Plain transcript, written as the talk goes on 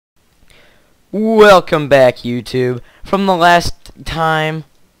Welcome back, YouTube. From the last time,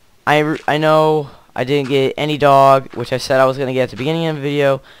 I know I didn't get any dog, which I said I was gonna get at the beginning of the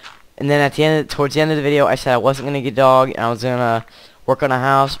video, and then at the end, towards the end of the video, I said I wasn't gonna get dog and I was gonna work on a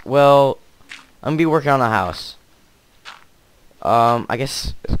house. Well, I'm gonna be working on a house. I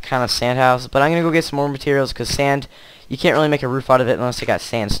guess it's kind of sand house, but I'm gonna go get some more materials because sand, you can't really make a roof out of it unless you got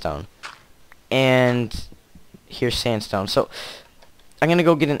sandstone. And here's sandstone. So I'm gonna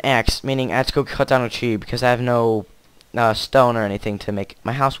go get an axe, meaning I have to go cut down a tree because I have no stone or anything to make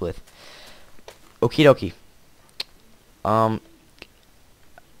my house with. Okie dokie.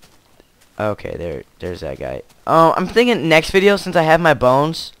 Okay, there's that guy. I'm thinking next video, since I have my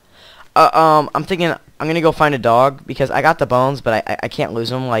bones, I'm thinking I'm gonna go find a dog because I got the bones, but I can't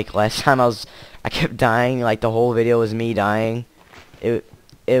lose them. Like last time I kept dying. Like the whole video was me dying. It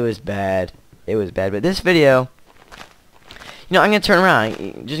was bad. It was bad. But this video, you know, I'm gonna turn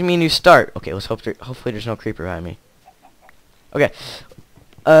around. Just me a new start. Okay, let's hopefully there's no creeper behind me. Okay,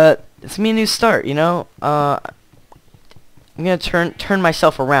 it's me a new start. You know, I'm gonna turn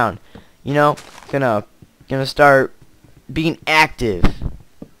myself around. You know, gonna start being active.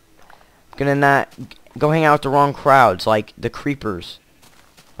 Gonna not go hang out with the wrong crowds like the creepers.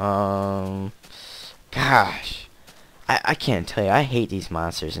 Gosh, I can't tell you. I hate these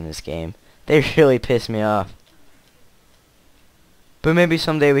monsters in this game. They really piss me off. But maybe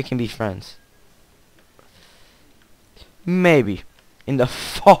someday we can be friends. Maybe. In the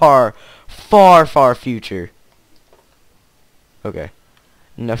far, far, far future. Okay.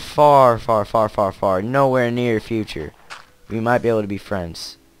 In the far, far, far, far, far, nowhere near future, we might be able to be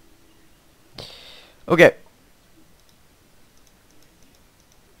friends. Okay.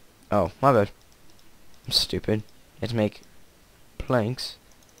 Oh, my bad. I'm stupid. I have to make planks.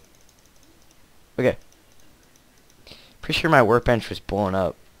 Okay. Pretty sure my workbench was blown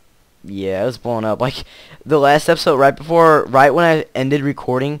up. Yeah, it was blown up. Like the last episode, right when I ended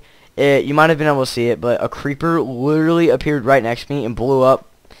recording, you might have been able to see it, but a creeper literally appeared right next to me and blew up.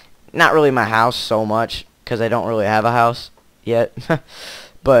 Not really my house so much, because I don't really have a house yet.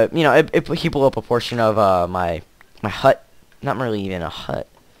 But you know, he blew up a portion of my hut. Not really even a hut.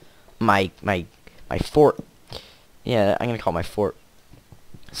 My fort. Yeah, I'm gonna call it my fort.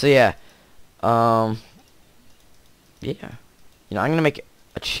 So yeah. Yeah. You know, I'm gonna make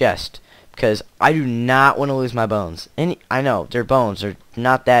a chest because I do not want to lose my bones. And I know they're bones; they're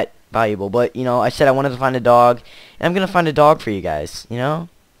not that valuable. But you know, I said I wanted to find a dog, and I'm gonna find a dog for you guys. You know,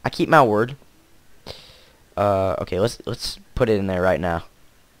 I keep my word. Okay, let's put it in there right now.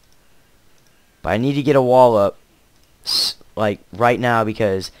 But I need to get a wall up, like right now,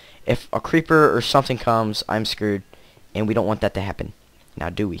 because if a creeper or something comes, I'm screwed, and we don't want that to happen.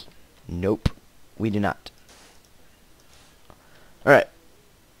 Now, do we? Nope, we do not. Alright.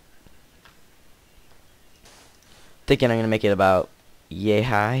 Thinking I'm gonna make it about yay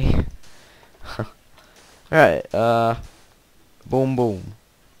high. Alright, boom boom.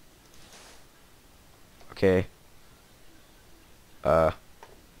 Okay.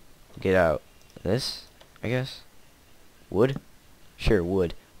 Get out. This, I guess. Wood? Sure,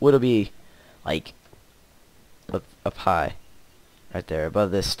 wood. Wood will be like up high. Right there, above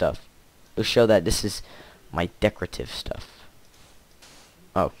this stuff. It'll show that this is my decorative stuff.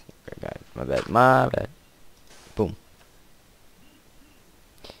 Oh, my bad, my bad. Boom.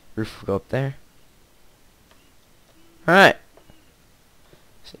 Roof will go up there. Alright.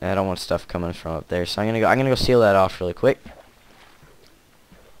 I don't want stuff coming from up there, so I'm gonna go seal that off really quick.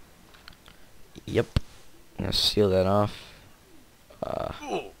 Yep. I'm gonna seal that off.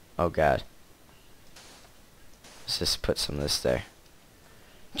 Oh god. Let's just put some of this there.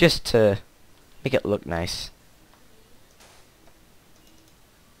 Just to make it look nice.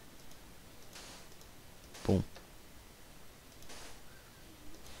 Boom.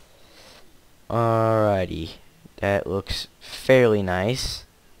 Alrighty. That looks fairly nice.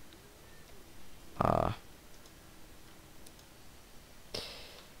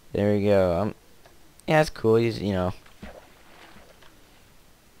 There we go. Yeah, that's cool. You know.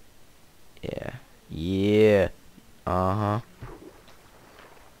 Yeah. Yeah. Uh-huh.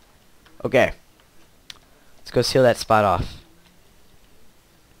 Okay. Let's go seal that spot off.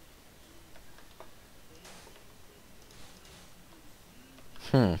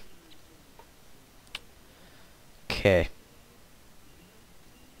 Okay.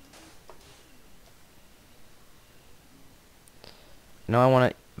 No, I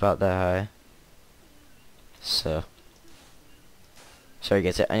want it about that high. So. Sorry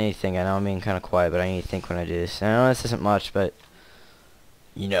guys, I need to think. I know I'm being kind of quiet, but I need to think when I do this. I know this isn't much, but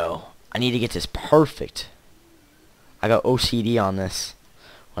you know, I need to get this perfect. I got OCD on this.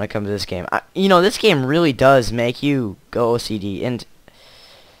 when it comes to this game. You know, this game really does make you go OCD, and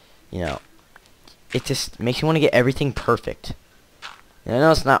you know, it just makes you want to get everything perfect. And I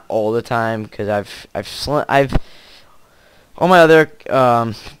know it's not all the time because I've all my other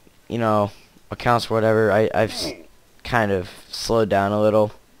you know, accounts or whatever. I've kind of slowed down a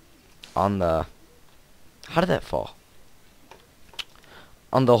little on the. How did that fall?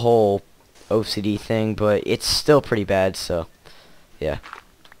 On the whole OCD thing, but it's still pretty bad. So, yeah.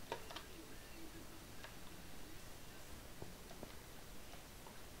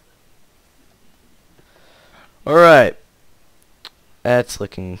 All right. That's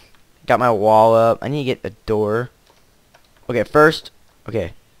looking. Got my wall up. I need to get a door. Okay, first.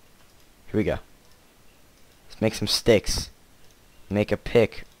 Okay. Here we go. Let's make some sticks. Make a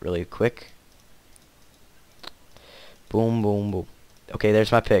pick really quick. Boom, boom, boom. Okay,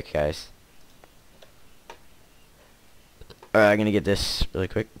 there's my pick, guys. Alright, I'm gonna get this really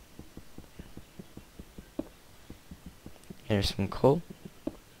quick. Here's some coal.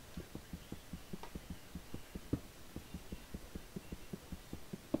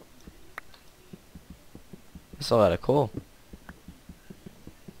 That's a lot of coal.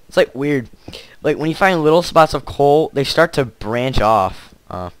 It's like weird. Like when you find little spots of coal, they start to branch off.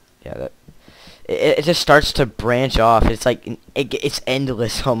 Yeah, that it just starts to branch off. It's like it's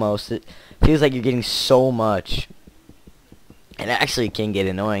endless almost. It feels like you're getting so much, and it actually can get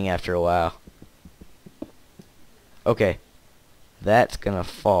annoying after a while. Okay, that's gonna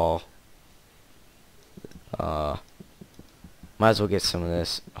fall. Might as well get some of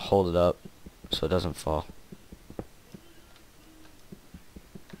this. Hold it up so it doesn't fall.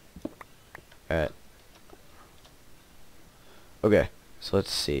 Alright. Okay, so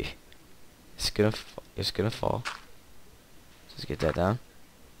let's see. It's gonna fall. Let's get that down.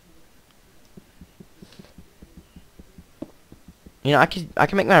 You know, I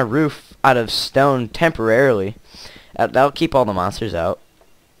can make my roof out of stone temporarily. That'll keep all the monsters out.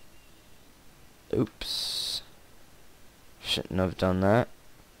 Oops. Shouldn't have done that.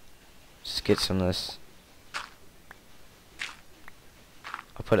 Just get some of this.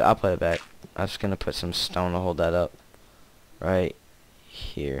 I'll put it back. I'm just gonna put some stone to hold that up. Right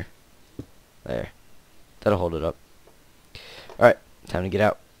here. There. That'll hold it up. Alright, time to get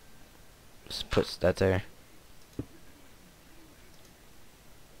out. Just put that there.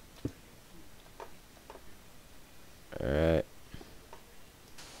 Alright.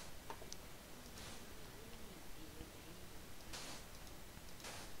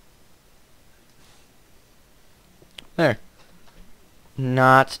 There.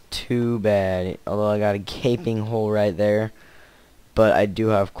 Not too bad, although I got a gaping hole right there, but I do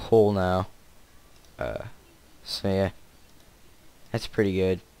have coal now. So yeah, that's pretty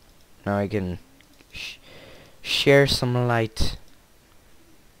good. Now I can share some light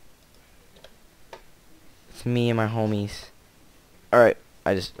with me and my homies. Alright,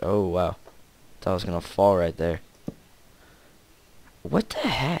 oh wow, thought I was gonna fall right there. What the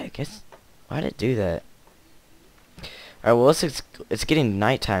heck? Why did it do that? Alright, well it's getting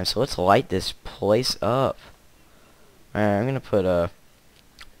nighttime, so let's light this place up. Alright, I'm gonna put a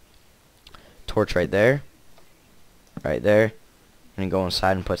torch right there. Right there. I'm gonna go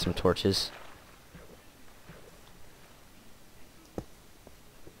inside and put some torches.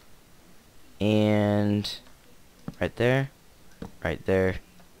 And right there. Right there.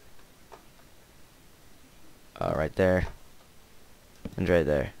 Right there. And right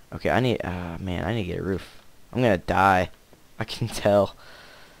there. Okay, man, I need to get a roof. I'm gonna die. I can tell.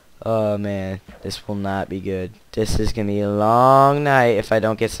 Oh man, this will not be good. This is gonna be a long night if I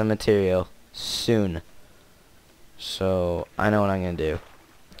don't get some material soon. So I know what I'm gonna do.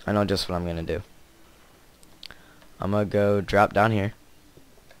 I know just what I'm gonna do. I'm gonna go drop down here.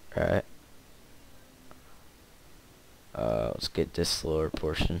 Alright. Let's get this lower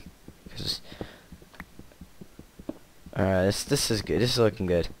portion. Alright, this is good. This is looking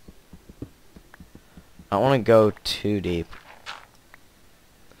good. I don't want to go too deep.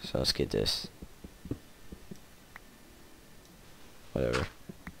 So let's get this. Whatever.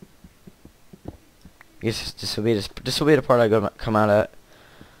 I guess this will be the part I come out at.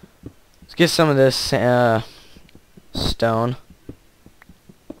 Let's get some of this stone.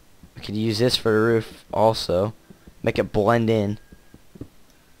 We could use this for the roof also. Make it blend in.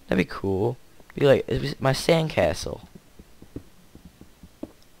 That'd be cool. Be like my sandcastle.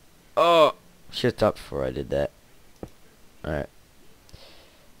 Oh, should have thought before I did that. Alright.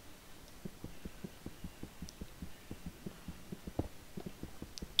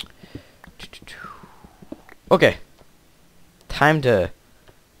 Okay. Time to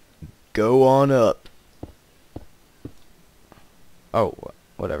go on up. Oh,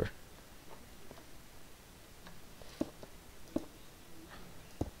 whatever.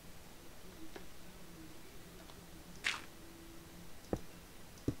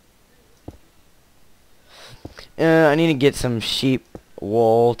 I need to get some sheep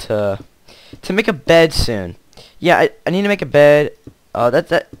wool to make a bed soon. Yeah, I need to make a bed. I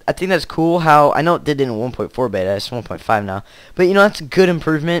think that's cool how I know it did it in 1.4 beta. It's 1.5 now. But you know, that's a good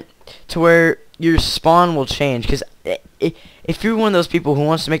improvement to where your spawn will change, cuz if you're one of those people who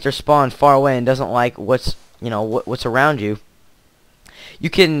wants to make their spawn far away and doesn't like what's, you know, what's around you, you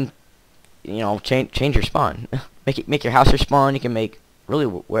can, you know, change your spawn. make your house your spawn. You can make really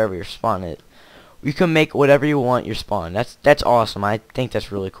wherever your spawn is. You can make whatever you want your spawn. That's awesome. I think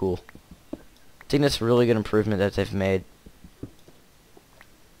that's really cool. I think that's a really good improvement that they've made.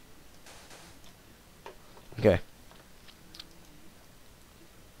 Okay.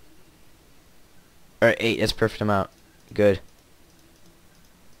 Alright, 8. That's perfect amount. Good.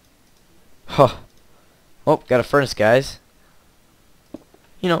 Huh. Oh, got a furnace, guys.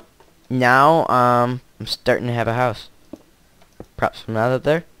 You know, now I'm starting to have a house. Props from out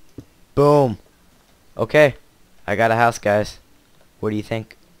there. Boom. Okay, I got a house, guys. What do you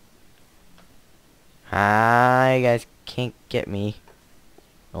think? Ah, you guys can't get me.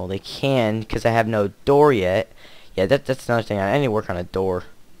 Oh, they can, because I have no door yet. Yeah, that's another thing. I need to work on a door.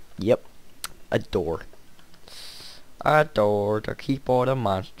 Yep, a door. A door to keep all the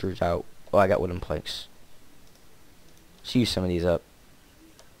monsters out. Oh, I got wooden planks. Let's use some of these up.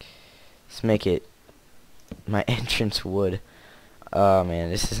 Let's make it my entrance wood. Oh, man,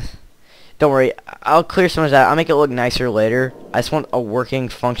 this is... Don't worry, I'll clear some of that. I'll make it look nicer later. I just want a working,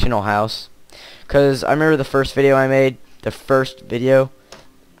 functional house. Because I remember the first video I made, I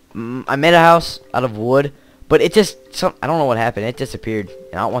made a house out of wood, but it just, I don't know what happened. It disappeared,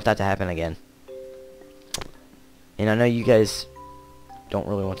 and I don't want that to happen again. And I know you guys don't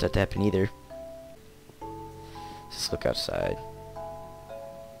really want that to happen either. Let's look outside.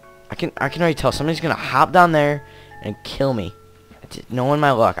 I can already tell somebody's gonna hop down there and kill me. Knowing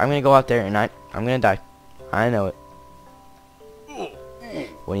my luck, I'm gonna go out there and I'm gonna die. I know it.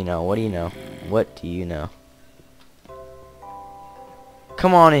 What do you know? What do you know? What do you know?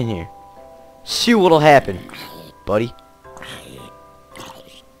 Come on in here. See what'll happen, buddy. You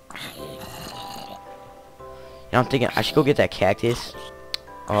know, I'm thinking I should go get that cactus.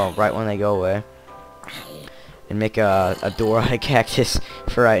 Oh, right when they go away. And make a door out of cactus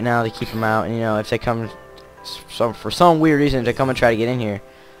for right now to keep them out. And, you know, if they come... for some weird reason to come and try to get in here,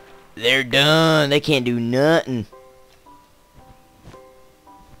 they're done. They can't do nothing.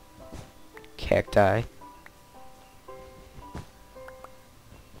 Cacti.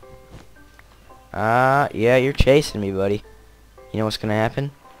 Yeah, you're chasing me, buddy. You know what's gonna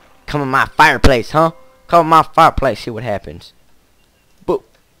happen? Come in my fireplace, huh? Come in my fireplace, see what happens. Boop.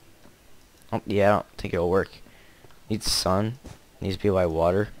 Oh, yeah, I don't think it'll work. Needs sun. Needs to be like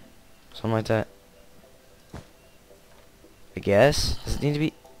water. Something like that. I guess. Does it need to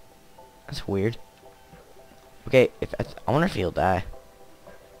be... That's weird. Okay, I wonder if he'll die.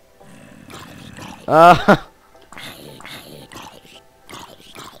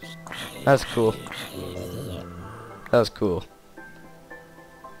 That's cool. That was cool.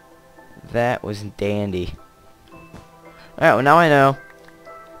 That was dandy. Alright, well now I know.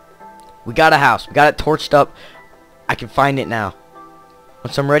 We got a house. We got it torched up. I can find it now.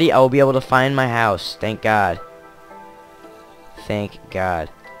 Once I'm ready, I will be able to find my house. Thank God. Thank God.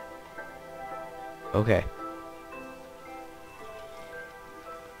 Okay.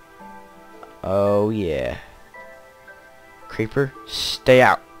 Oh yeah. Creeper, stay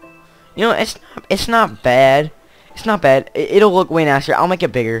out. You know, it's not bad. It's not bad. It'll look way nicer. I'll make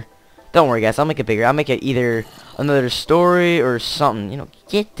it bigger. Don't worry, guys. I'll make it bigger. I'll make it either another story or something. You know,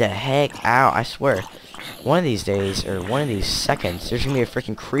 get the heck out. I swear. One of these days, or one of these seconds, there's gonna be a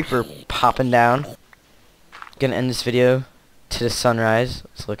freaking creeper popping down. Gonna end this video to the sunrise.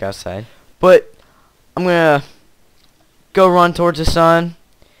 Let's look outside. But I'm gonna go run towards the sun.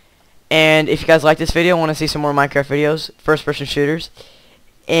 And if you guys like this video, want to see some more Minecraft videos, first-person shooters,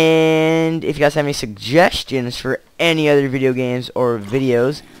 and if you guys have any suggestions for any other video games or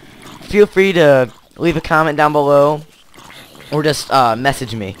videos, feel free to leave a comment down below, or just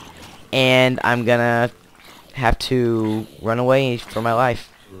message me, and I'm gonna have to run away for my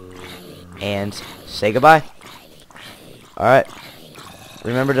life and say goodbye. Alright,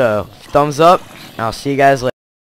 remember to thumbs up, and I'll see you guys later.